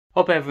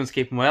Hope everyone's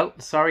keeping well.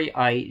 Sorry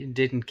I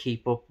didn't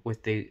keep up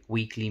with the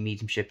weekly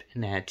mediumship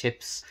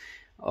tips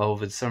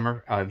over the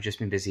summer. I've just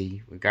been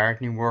busy with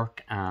gardening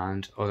work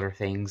and other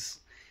things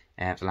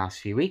the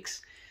last few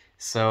weeks.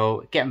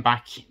 So getting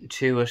back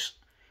to it.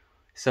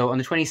 So on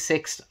the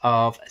 26th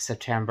of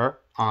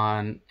September,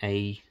 on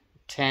a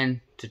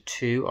 10 to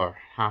 2 or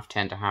half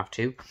 10 to half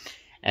 2,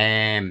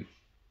 I'm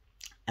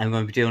going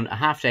to be doing a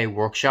half-day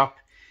workshop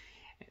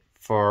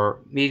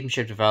for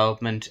mediumship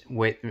development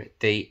with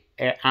the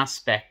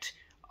aspect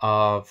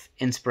of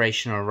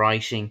inspirational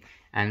writing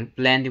and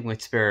blending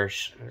with spirit,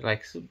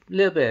 like a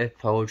little bit of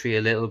poetry,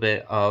 a little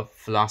bit of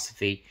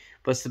philosophy,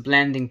 but it's the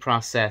blending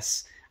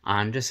process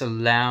and just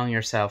allowing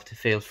yourself to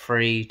feel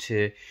free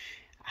to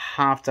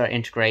have that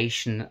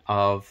integration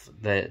of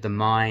the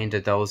mind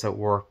of those that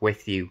work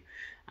with you,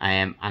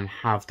 and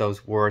have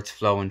those words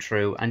flowing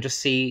through and just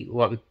see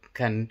what we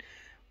can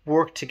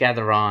work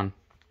together on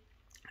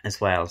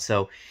as well.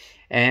 So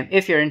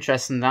if you're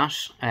interested in that,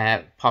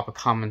 pop a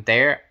comment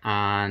there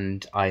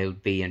and I'll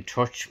be in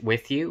touch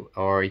with you,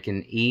 or you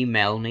can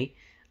email me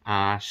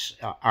at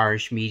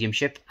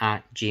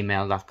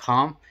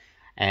irishmediumship@gmail.com,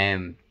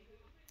 and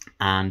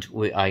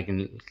I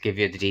can give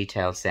you the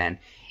details then.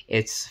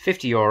 It's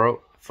 €50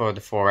 for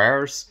the 4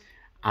 hours,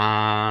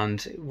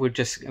 and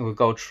we'll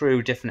go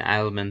through different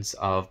elements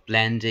of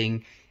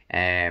blending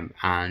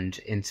and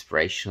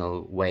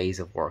inspirational ways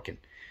of working.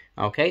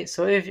 Okay,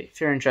 so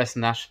if you're interested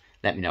in that,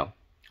 let me know.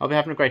 Hope you're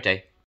having a great day.